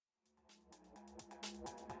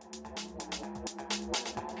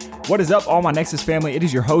What is up, all my Nexus family? It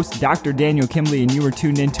is your host, Dr. Daniel Kimbley, and you are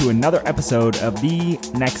tuned into another episode of the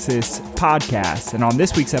Nexus Podcast. And on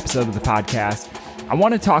this week's episode of the podcast, I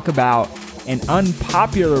want to talk about an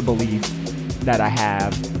unpopular belief that I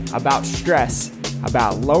have about stress,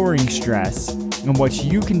 about lowering stress, and what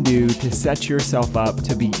you can do to set yourself up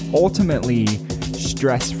to be ultimately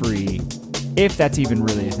stress-free, if that's even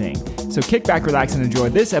really a thing. So kick back, relax, and enjoy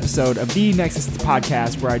this episode of the Nexus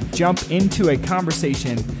Podcast, where I jump into a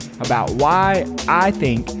conversation about why I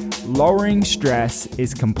think lowering stress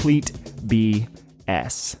is complete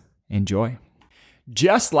BS. Enjoy.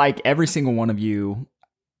 Just like every single one of you,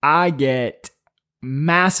 I get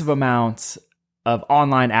massive amounts of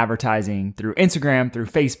online advertising through Instagram, through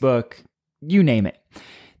Facebook, you name it.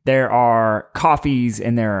 There are coffees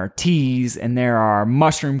and there are teas and there are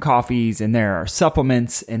mushroom coffees and there are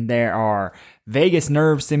supplements and there are vagus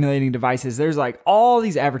nerve stimulating devices. There's like all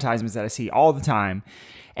these advertisements that I see all the time,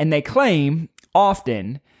 and they claim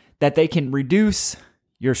often that they can reduce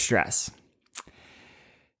your stress.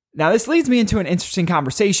 Now, this leads me into an interesting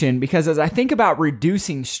conversation because as I think about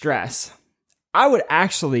reducing stress, I would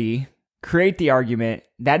actually create the argument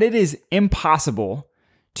that it is impossible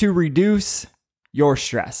to reduce your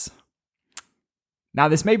stress. Now,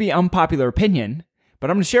 this may be unpopular opinion, but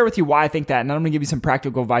I'm going to share with you why I think that, and then I'm going to give you some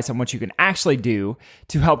practical advice on what you can actually do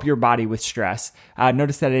to help your body with stress.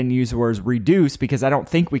 Notice that I didn't use the words reduce because I don't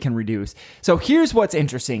think we can reduce. So here's what's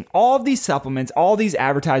interesting. All of these supplements, all these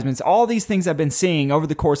advertisements, all these things I've been seeing over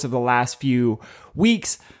the course of the last few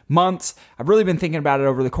weeks, months, I've really been thinking about it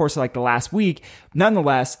over the course of like the last week.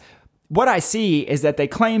 Nonetheless, what I see is that they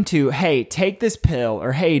claim to, hey, take this pill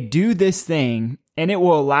or hey, do this thing and it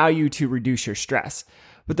will allow you to reduce your stress.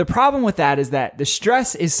 But the problem with that is that the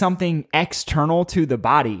stress is something external to the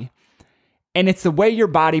body, and it's the way your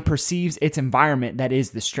body perceives its environment that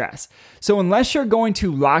is the stress. So unless you're going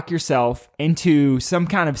to lock yourself into some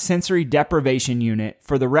kind of sensory deprivation unit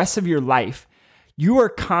for the rest of your life, you are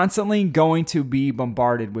constantly going to be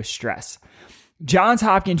bombarded with stress. Johns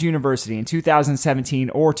Hopkins University in 2017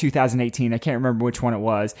 or 2018, I can't remember which one it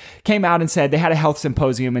was, came out and said they had a health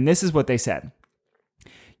symposium, and this is what they said.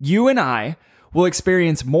 You and I will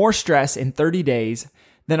experience more stress in 30 days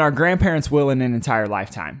than our grandparents will in an entire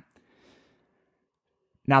lifetime.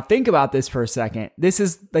 Now think about this for a second. This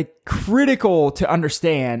is like critical to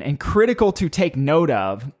understand and critical to take note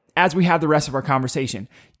of as we have the rest of our conversation.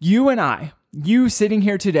 You and I, you sitting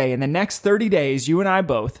here today, in the next 30 days, you and I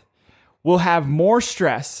both will have more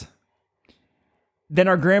stress than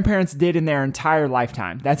our grandparents did in their entire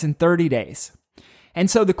lifetime. That's in 30 days. And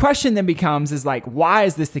so the question then becomes is like, why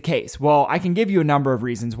is this the case? Well, I can give you a number of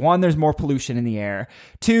reasons. One, there's more pollution in the air.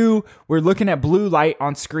 Two, we're looking at blue light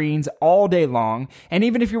on screens all day long. And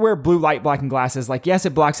even if you wear blue light blocking glasses, like, yes,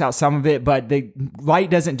 it blocks out some of it, but the light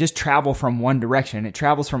doesn't just travel from one direction. It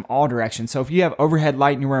travels from all directions. So if you have overhead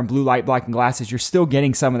light and you're wearing blue light blocking glasses, you're still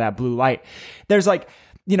getting some of that blue light. There's like,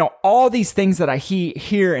 all these things that I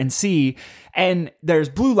hear and see, and there's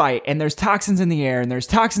blue light and there's toxins in the air and there's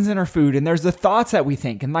toxins in our food and there's the thoughts that we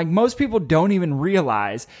think. And like most people don't even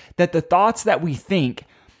realize that the thoughts that we think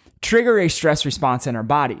trigger a stress response in our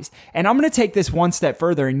bodies. And I'm going to take this one step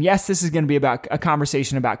further. And yes, this is going to be about a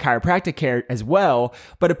conversation about chiropractic care as well.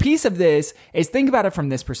 But a piece of this is think about it from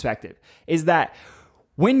this perspective, is that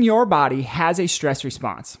when your body has a stress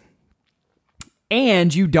response,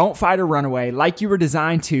 and you don't fight or run away like you were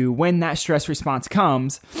designed to when that stress response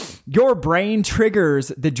comes, your brain triggers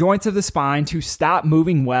the joints of the spine to stop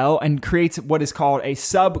moving well and creates what is called a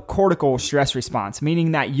subcortical stress response,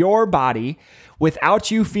 meaning that your body,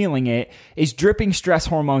 without you feeling it, is dripping stress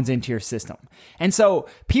hormones into your system. And so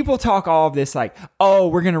people talk all of this like, oh,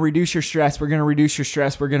 we're going to reduce your stress. We're going to reduce your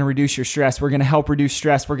stress. We're going to reduce your stress. We're going to help reduce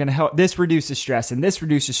stress. We're going to help. This reduces stress and this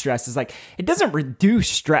reduces stress. It's like, it doesn't reduce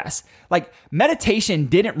stress. Like meditation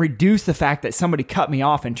didn't reduce the fact that somebody cut me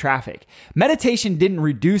off in traffic. Meditation didn't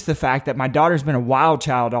reduce the fact that my daughter's been a wild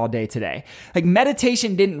child all day today. Like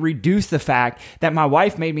meditation didn't reduce the fact that my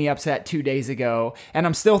wife made me upset 2 days ago and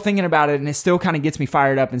I'm still thinking about it and it still kind of gets me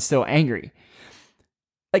fired up and still angry.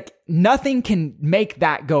 Like nothing can make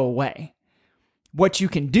that go away. What you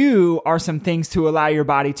can do are some things to allow your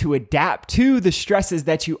body to adapt to the stresses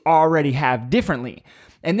that you already have differently.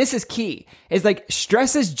 And this is key, is like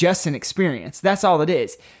stress is just an experience. That's all it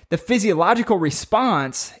is. The physiological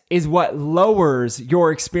response is what lowers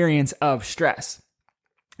your experience of stress.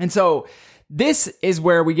 And so This is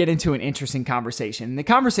where we get into an interesting conversation. The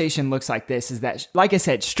conversation looks like this, is that, like I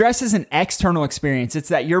said, stress is an external experience. It's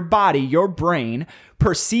that your body, your brain,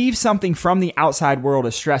 perceives something from the outside world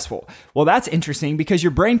as stressful. Well, that's interesting because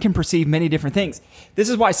your brain can perceive many different things. This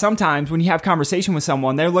is why sometimes when you have conversation with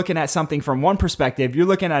someone, they're looking at something from one perspective, you're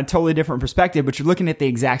looking at a totally different perspective, but you're looking at the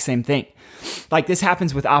exact same thing. Like this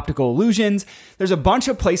happens with optical illusions. There's a bunch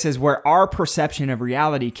of places where our perception of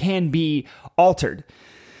reality can be altered.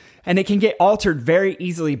 And it can get altered very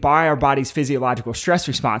easily by our body's physiological stress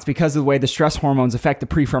response because of the way the stress hormones affect the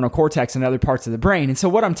prefrontal cortex and other parts of the brain. And so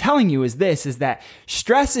what I'm telling you is this, is that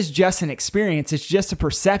stress is just an experience. It's just a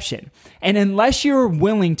perception. And unless you're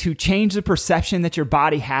willing to change the perception that your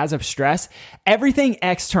body has of stress, everything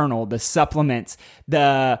external, the supplements,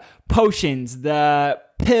 the potions, the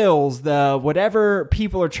pills, the whatever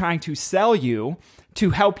people are trying to sell you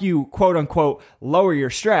to help you, quote unquote, lower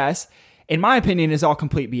your stress, in my opinion, is all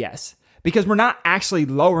complete BS, because we're not actually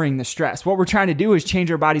lowering the stress. What we're trying to do is change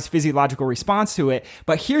our body's physiological response to it.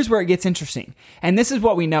 But here's where it gets interesting. And this is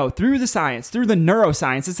what we know through the science, through the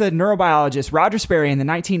neuroscience. It's a neurobiologist, Roger Sperry, in the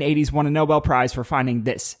 1980s won a Nobel Prize for finding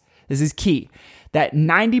this. This is key, that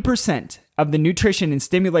 90% of the nutrition and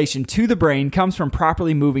stimulation to the brain comes from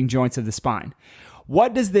properly moving joints of the spine.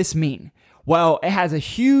 What does this mean? Well, it has a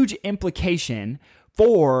huge implication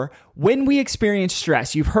for when we experience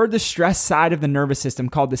stress. You've heard the stress side of the nervous system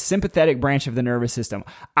called the sympathetic branch of the nervous system.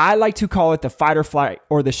 I like to call it the fight or flight,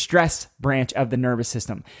 or the stress branch of the nervous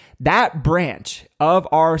system. That branch of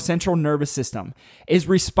our central nervous system is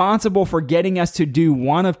responsible for getting us to do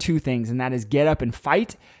one of two things, and that is get up and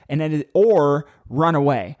fight, or run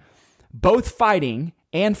away. Both fighting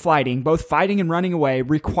and flighting, both fighting and running away,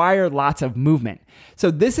 require lots of movement.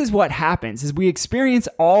 So this is what happens, is we experience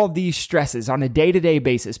all of these stresses on a day-to-day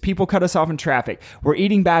basis. People cut us off in traffic. We're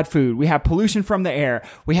eating bad food. We have pollution from the air.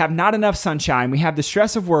 We have not enough sunshine. We have the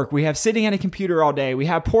stress of work. We have sitting at a computer all day. We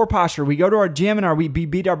have poor posture. We go to our gym and we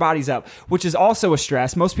beat our bodies up, which is also a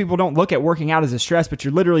stress. Most people don't look at working out as a stress, but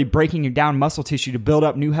you're literally breaking down muscle tissue to build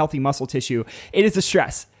up new healthy muscle tissue. It is a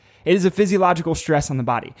stress. It is a physiological stress on the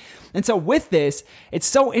body. And so with this, it's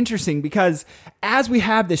so interesting because as we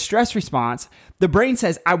have this stress response, the brain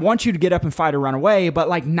says, I want you to get up and fight or run away. But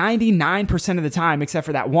like 99% of the time, except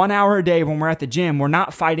for that 1 hour a day when we're at the gym, we're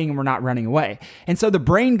not fighting and we're not running away. And so the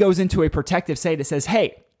brain goes into a protective state that says,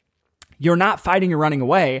 hey, you're not fighting or running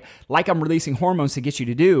away like I'm releasing hormones to get you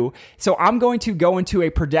to do. So I'm going to go into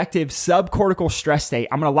a protective subcortical stress state.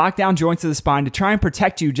 I'm going to lock down joints of the spine to try and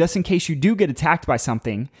protect you just in case you do get attacked by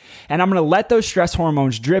something. And I'm going to let those stress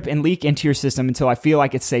hormones drip and leak into your system until I feel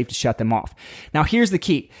like it's safe to shut them off. Now, here's the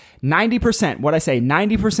key. 90%, what I say,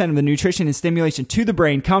 90% of the nutrition and stimulation to the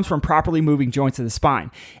brain comes from properly moving joints of the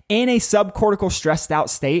spine. In a subcortical stressed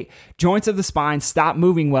out state, joints of the spine stop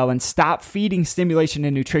moving well and stop feeding stimulation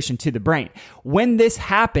and nutrition to the brain. When this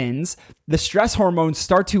happens, the stress hormones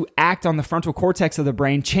start to act on the frontal cortex of the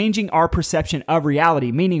brain, changing our perception of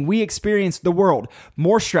reality, meaning we experience the world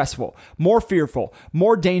more stressful, more fearful,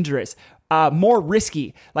 more dangerous, more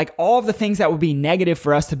risky, like all of the things that would be negative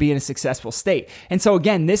for us to be in a successful state. And so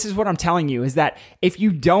again, this is what I'm telling you, is that if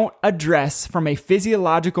you don't address from a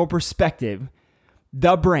physiological perspective,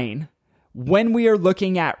 the brain, when we are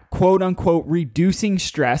looking at quote unquote reducing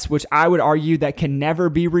stress, which I would argue that can never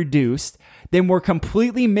be reduced, then we're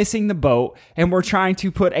completely missing the boat and we're trying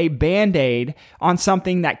to put a Band-Aid on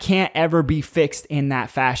something that can't ever be fixed in that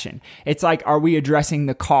fashion. It's like, are we addressing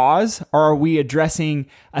the cause or are we addressing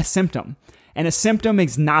a symptom? And a symptom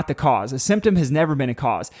is not the cause. A symptom has never been a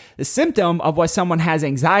cause. The symptom of why someone has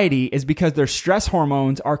anxiety is because their stress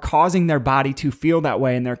hormones are causing their body to feel that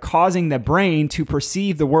way, and they're causing the brain to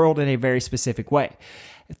perceive the world in a very specific way.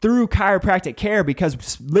 Through chiropractic care,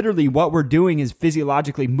 because literally what we're doing is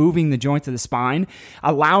physiologically moving the joints of the spine,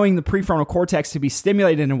 allowing the prefrontal cortex to be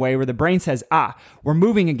stimulated in a way where the brain says, we're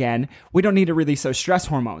moving again. We don't need to release those stress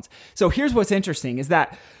hormones. So here's what's interesting is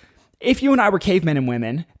that if you and I were cavemen and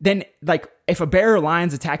women, then like if a bear or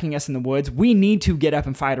lion's attacking us in the woods, we need to get up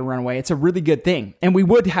and fight or run away. It's a really good thing. And we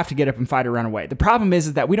would have to get up and fight or run away. The problem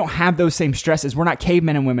is that we don't have those same stresses. We're not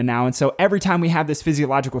cavemen and women now. And so every time we have this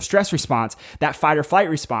physiological stress response, that fight or flight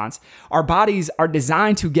response, our bodies are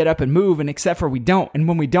designed to get up and move. And except for we don't. And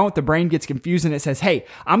when we don't, the brain gets confused and it says, hey,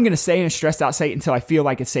 I'm going to stay in a stressed out state until I feel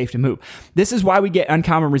like it's safe to move. This is why we get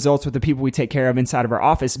uncommon results with the people we take care of inside of our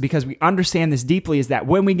office, because we understand this deeply, is that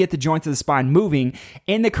when we get the joints of the spine moving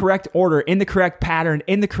in the correct order, in the correct pattern,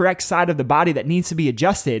 in the correct side of the body that needs to be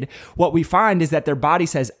adjusted, what we find is that their body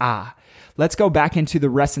says, let's go back into the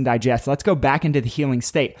rest and digest. Let's go back into the healing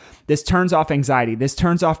state. This turns off anxiety. This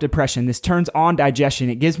turns off depression. This turns on digestion.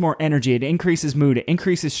 It gives more energy. It increases mood. It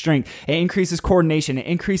increases strength. It increases coordination. It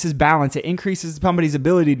increases balance. It increases somebody's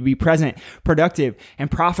ability to be present, productive,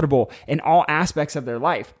 and profitable in all aspects of their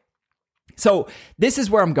life. So this is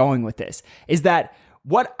where I'm going with this, is that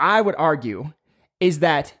what I would argue is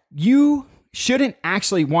that you shouldn't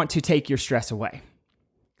actually want to take your stress away.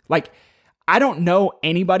 Like, I don't know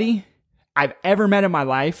anybody I've ever met in my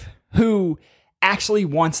life who actually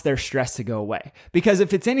wants their stress to go away. Because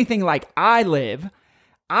if it's anything like I live,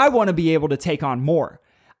 I want to be able to take on more.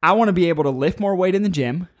 I want to be able to lift more weight in the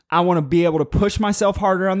gym. I want to be able to push myself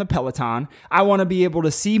harder on the Peloton. I want to be able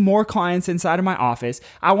to see more clients inside of my office.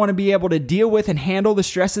 I want to be able to deal with and handle the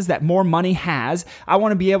stresses that more money has. I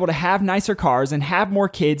want to be able to have nicer cars and have more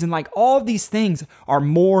kids. And like, all of these things are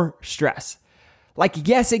more stress. Like,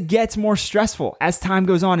 yes, it gets more stressful as time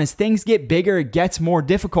goes on. As things get bigger, it gets more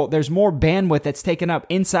difficult. There's more bandwidth that's taken up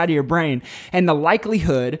inside of your brain. And the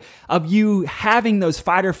likelihood of you having those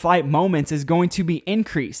fight or flight moments is going to be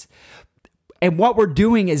increased. And what we're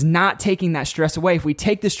doing is not taking that stress away. If we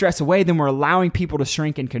take the stress away, then we're allowing people to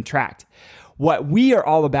shrink and contract. What we are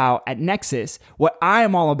all about at Nexus, what I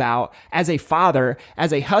am all about as a father,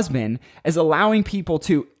 as a husband, is allowing people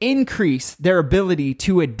to increase their ability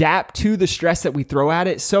to adapt to the stress that we throw at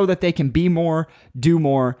it so that they can be more, do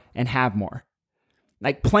more, and have more.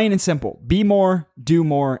 Like, plain and simple, be more, do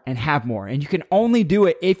more, and have more. And you can only do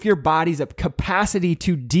it if your body's capacity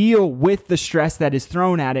to deal with the stress that is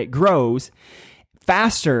thrown at it grows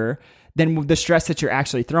faster than the stress that you're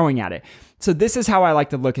actually throwing at it. So this is how I like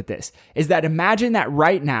to look at this, is that imagine that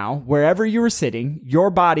right now, wherever you are sitting, your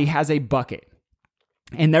body has a bucket.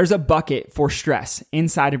 And there's a bucket for stress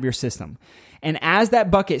inside of your system. And as that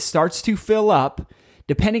bucket starts to fill up,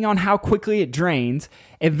 depending on how quickly it drains,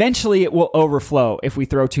 eventually it will overflow if we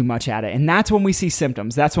throw too much at it. And that's when we see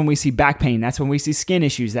symptoms. That's when we see back pain. That's when we see skin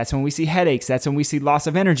issues. That's when we see headaches. That's when we see loss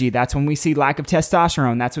of energy. That's when we see lack of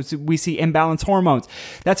testosterone. That's when we see imbalanced hormones.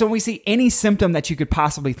 That's when we see any symptom that you could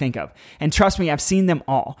possibly think of. And trust me, I've seen them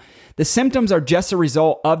all. The symptoms are just a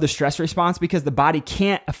result of the stress response because the body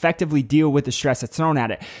can't effectively deal with the stress that's thrown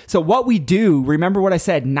at it. So what we do, remember what I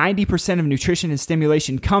said, 90% of nutrition and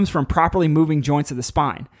stimulation comes from properly moving joints of the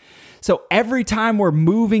spine. So every time we're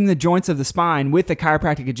moving the joints of the spine with the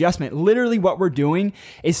chiropractic adjustment, literally what we're doing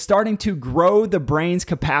is starting to grow the brain's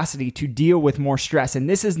capacity to deal with more stress. And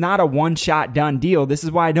this is not a one-shot done deal. This is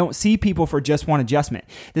why I don't see people for just one adjustment.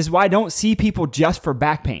 This is why I don't see people just for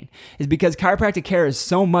back pain, is because chiropractic care is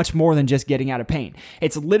so much more than just getting out of pain.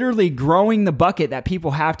 It's literally growing the bucket that people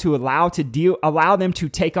have to allow them to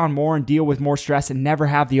take on more and deal with more stress and never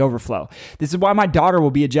have the overflow. This is why my daughter will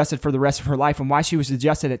be adjusted for the rest of her life and why she was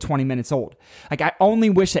adjusted at 20 minutes old. Like, I only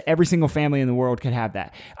wish that every single family in the world could have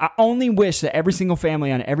that. I only wish that every single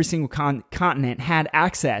family on every single continent had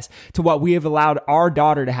access to what we have allowed our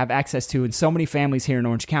daughter to have access to in so many families here in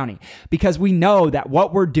Orange County, because we know that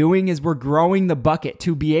what we're doing is we're growing the bucket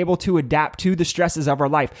to be able to adapt to the stresses of our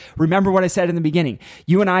life. Remember what I said in the beginning.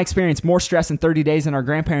 You and I experienced more stress in 30 days than our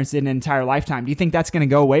grandparents did in an entire lifetime. Do you think that's going to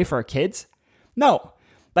go away for our kids? No.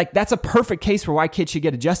 Like, that's a perfect case for why kids should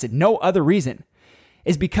get adjusted. No other reason.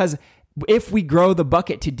 Is because if we grow the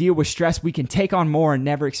bucket to deal with stress, we can take on more and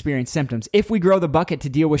never experience symptoms. If we grow the bucket to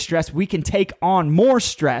deal with stress, we can take on more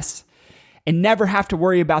stress and never have to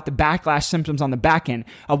worry about the backlash symptoms on the back end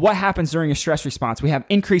of what happens during a stress response. We have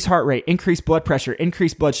increased heart rate, increased blood pressure,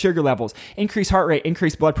 increased blood sugar levels, increased heart rate,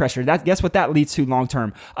 increased blood pressure. Guess what that leads to long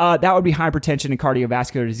term? That would be hypertension and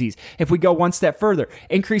cardiovascular disease. If we go one step further,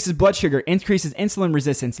 increases blood sugar, increases insulin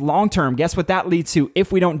resistance. Long term, guess what that leads to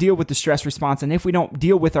if we don't deal with the stress response and if we don't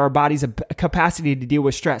deal with our body's capacity to deal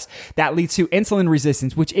with stress? That leads to insulin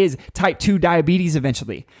resistance, which is type 2 diabetes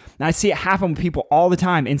eventually. And I see it happen with people all the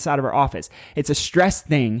time inside of our office. It's a stress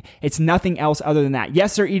thing. It's nothing else other than that.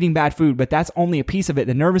 Yes, they're eating bad food, but that's only a piece of it.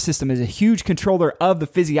 The nervous system is a huge controller of the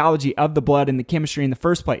physiology of the blood and the chemistry in the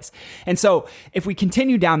first place. And so if we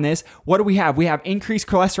continue down this, what do we have? We have increased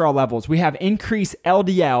cholesterol levels. We have increased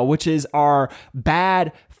LDL, which is our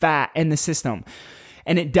bad fat in the system.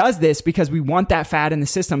 And it does this because we want that fat in the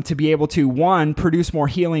system to be able to, one, produce more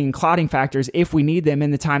healing and clotting factors if we need them in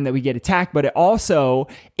the time that we get attacked. But it also,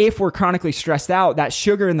 if we're chronically stressed out, that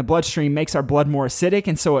sugar in the bloodstream makes our blood more acidic.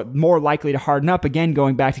 And so it's more likely to harden up, again,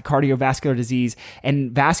 going back to cardiovascular disease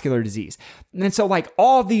and vascular disease. And so like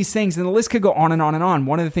all of these things, and the list could go on and on and on.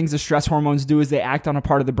 One of the things the stress hormones do is they act on a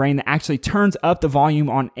part of the brain that actually turns up the volume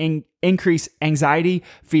on increased anxiety,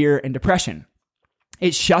 fear, and depression.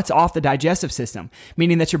 It shuts off the digestive system,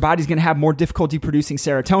 meaning that your body's going to have more difficulty producing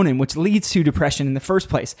serotonin, which leads to depression in the first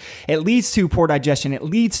place. It leads to poor digestion. It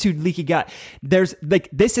leads to leaky gut.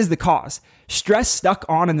 This is the cause. Stress stuck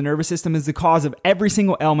on in the nervous system is the cause of every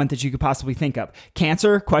single ailment that you could possibly think of.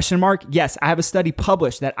 Cancer? ? Yes, I have a study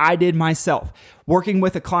published that I did myself, working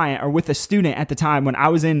with a client or with a student at the time when I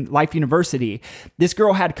was in Life University. This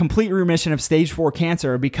girl had complete remission of stage 4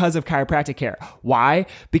 cancer because of chiropractic care. Why?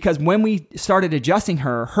 Because when we started adjusting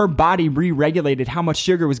her, her body re-regulated how much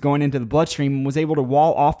sugar was going into the bloodstream and was able to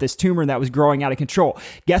wall off this tumor that was growing out of control.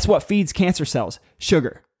 Guess what feeds cancer cells?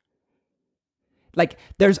 Sugar.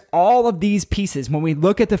 There's all of these pieces. When we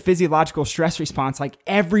look at the physiological stress response,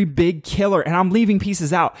 every big killer, and I'm leaving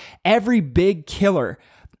pieces out, every big killer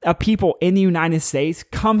of people in the United States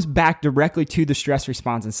comes back directly to the stress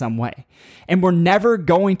response in some way. And we're never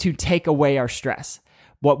going to take away our stress.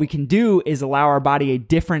 What we can do is allow our body a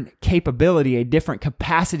different capability, a different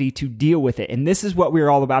capacity to deal with it. And this is what we're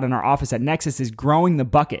all about in our office at Nexus, is growing the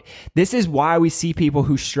bucket. This is why we see people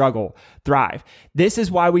who struggle thrive. This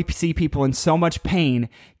is why we see people in so much pain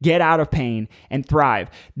get out of pain and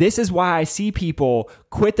thrive. This is why I see people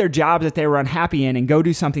quit their jobs that they were unhappy in and go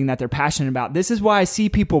do something that they're passionate about. This is why I see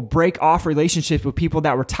people break off relationships with people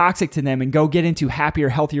that were toxic to them and go get into happier,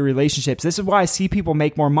 healthier relationships. This is why I see people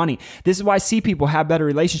make more money. This is why I see people have better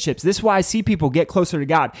relationships. This is why I see people get closer to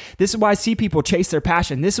God. This is why I see people chase their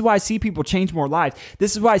passion. This is why I see people change more lives.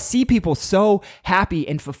 This is why I see people so happy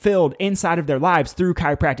and fulfilled inside of their lives through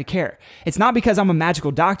chiropractic care. It's not because I'm a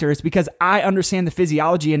magical doctor. It's because I understand the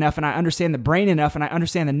physiology enough, and I understand the brain enough, and I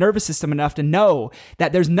understand the nervous system enough to know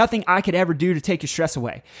that there's nothing I could ever do to take your stress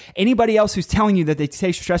away. Anybody else who's telling you that they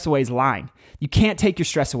take your stress away is lying. You can't take your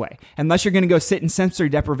stress away unless you're going to go sit in sensory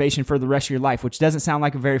deprivation for the rest of your life, which doesn't sound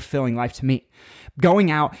like a very fulfilling life to me.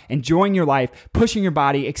 Going out, enjoying your life, pushing your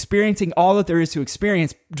body, experiencing all that there is to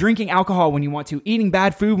experience, drinking alcohol when you want to, eating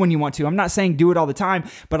bad food when you want to. I'm not saying do it all the time,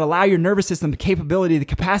 but allow your nervous system the capability, the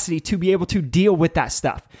capacity to be able to deal with that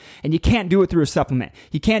stuff. And you can't do it through a supplement.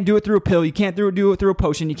 You can't do it through a pill. You can't do it through a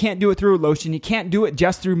potion. You can't do it through a lotion. You can't do it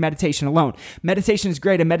just through meditation alone. Meditation is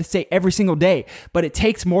great. I meditate every single day, but it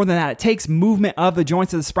takes more than that. It takes movement of the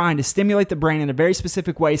joints of the spine to stimulate the brain in a very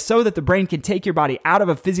specific way so that the brain can take your body out of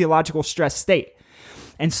a physiological stress state.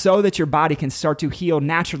 And so that your body can start to heal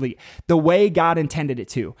naturally the way God intended it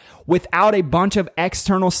to, without a bunch of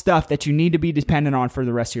external stuff that you need to be dependent on for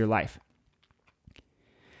the rest of your life.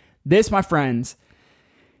 This, my friends,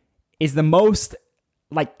 is the most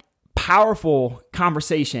powerful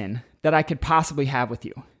conversation that I could possibly have with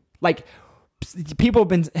you. People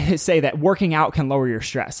have say that working out can lower your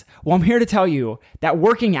stress. Well, I'm here to tell you that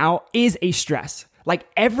working out is a stress.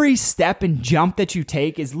 Every step and jump that you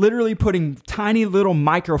take is literally putting tiny little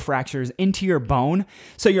microfractures into your bone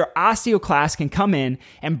so your osteoclast can come in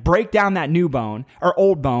and break down that new bone or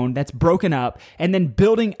old bone that's broken up, and then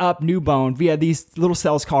building up new bone via these little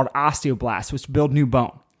cells called osteoblasts, which build new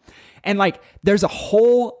bone. And there's a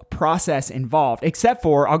whole process involved, except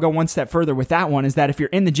for, I'll go one step further with that one, is that if you're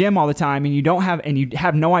in the gym all the time and you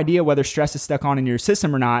have no idea whether stress is stuck on in your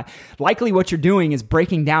system or not, likely what you're doing is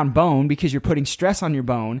breaking down bone because you're putting stress on your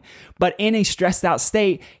bone. But in a stressed out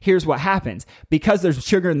state, here's what happens. Because there's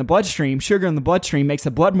sugar in the bloodstream makes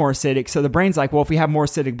the blood more acidic. So the brain's like, well, if we have more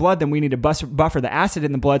acidic blood, then we need to buffer the acid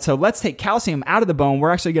in the blood. So let's take calcium out of the bone.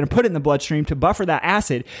 We're actually going to put it in the bloodstream to buffer that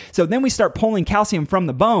acid. So then we start pulling calcium from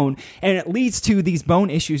the bone, and it leads to these bone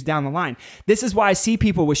issues down the line. This is why I see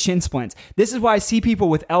people with shin splints. This is why I see people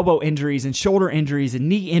with elbow injuries and shoulder injuries and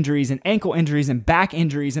knee injuries and ankle injuries and back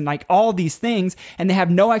injuries and all these things, and they have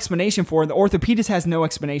no explanation for it. The orthopedist has no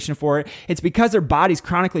explanation for it. It's because their body's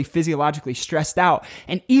chronically physiologically stressed out.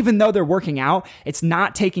 And even though they're working out, it's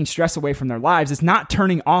not taking stress away from their lives. It's not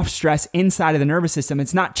turning off stress inside of the nervous system.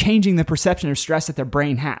 It's not changing the perception of stress that their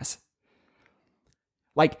brain has.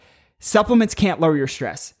 Supplements can't lower your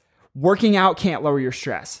stress. Working out can't lower your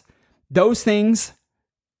stress. Those things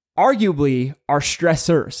arguably are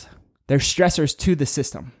stressors. They're stressors to the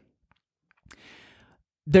system.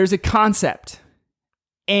 There's a concept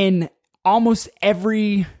in almost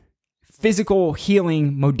every physical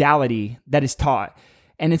healing modality that is taught,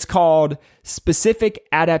 and it's called specific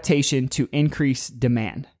adaptation to increase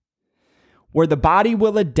demand, where the body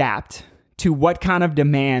will adapt to what kind of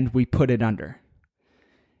demand we put it under.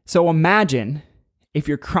 So imagine if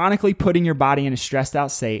you're chronically putting your body in a stressed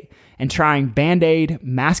out state and trying Band-Aid,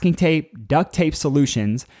 masking tape, duct tape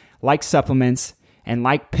solutions like supplements and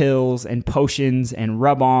like pills and potions and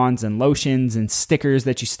rub-ons and lotions and stickers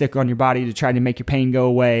that you stick on your body to try to make your pain go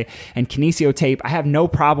away and kinesio tape. I have no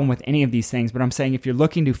problem with any of these things, but I'm saying if you're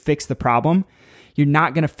looking to fix the problem, You're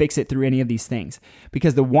not going to fix it through any of these things,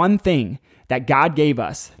 because the one thing that God gave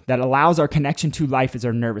us that allows our connection to life is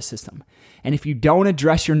our nervous system. And if you don't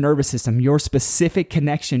address your nervous system, your specific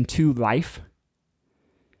connection to life,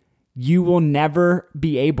 you will never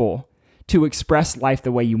be able to express life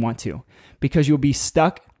the way you want to, because you'll be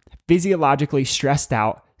stuck physiologically stressed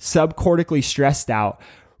out, subcortically stressed out,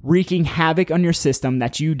 wreaking havoc on your system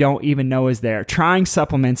that you don't even know is there, trying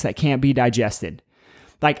supplements that can't be digested.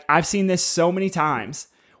 Like, I've seen this so many times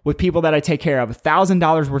with people that I take care of,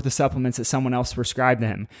 $1,000 worth of supplements that someone else prescribed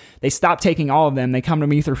them. They stop taking all of them. They come to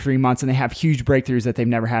me for 3 months and they have huge breakthroughs that they've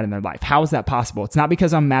never had in their life. How is that possible? It's not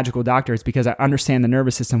because I'm a magical doctor. It's because I understand the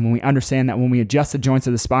nervous system. When we understand that when we adjust the joints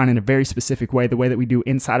of the spine in a very specific way, the way that we do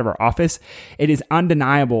inside of our office, it is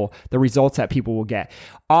undeniable the results that people will get.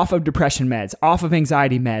 Off of depression meds, off of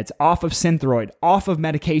anxiety meds, off of Synthroid, off of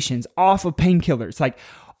medications, off of painkillers. Like,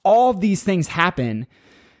 all of these things happen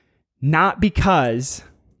not because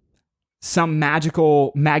some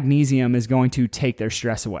magical magnesium is going to take their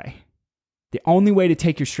stress away. The only way to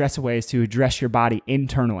take your stress away is to address your body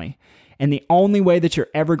internally. And the only way that you're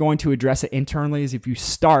ever going to address it internally is if you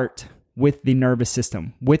start with the nervous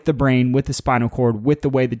system, with the brain, with the spinal cord, with the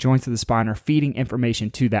way the joints of the spine are feeding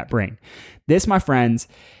information to that brain. This, my friends,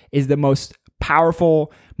 is the most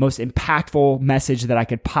powerful, most impactful message that I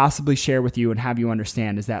could possibly share with you and have you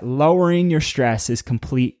understand, is that lowering your stress is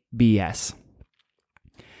complete BS.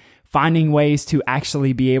 Finding ways to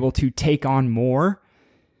actually be able to take on more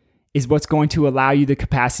is what's going to allow you the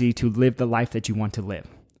capacity to live the life that you want to live.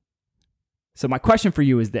 So my question for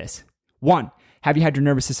you is this. 1, have you had your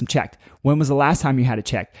nervous system checked? When was the last time you had it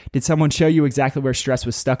checked? Did someone show you exactly where stress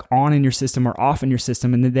was stuck on in your system or off in your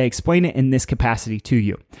system? And did they explain it in this capacity to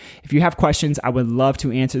you? If you have questions, I would love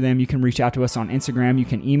to answer them. You can reach out to us on Instagram. You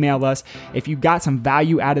can email us. If you got some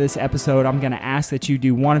value out of this episode, I'm going to ask that you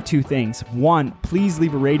do one of two things. 1, please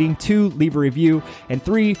leave a rating. 2, leave a review. And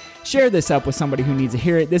 3, share this up with somebody who needs to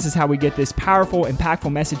hear it. This is how we get this powerful,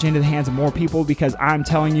 impactful message into the hands of more people, because I'm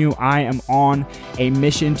telling you, I am on a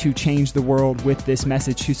mission to change the world with this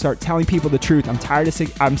message, to start telling people the truth. I'm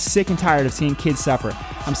sick and tired of seeing kids suffer.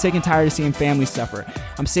 I'm sick and tired of seeing families suffer.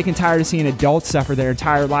 I'm sick and tired of seeing adults suffer their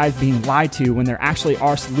entire lives being lied to when there actually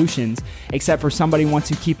are solutions, except for somebody wants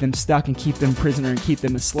to keep them stuck and keep them prisoner and keep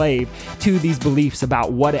them a slave to these beliefs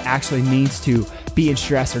about what it actually means to be in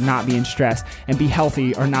stress or not be in stress, and be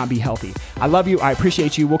healthy or not be healthy. I love you. I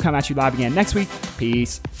appreciate you. We'll come at you live again next week.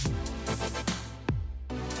 Peace.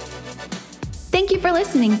 Thank you for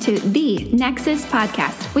listening to the Nexus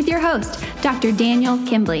Podcast with your host, Dr. Daniel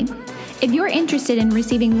Kimbley. If you're interested in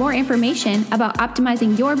receiving more information about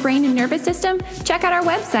optimizing your brain and nervous system, check out our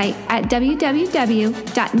website at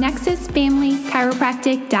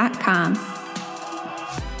www.nexusfamilychiropractic.com.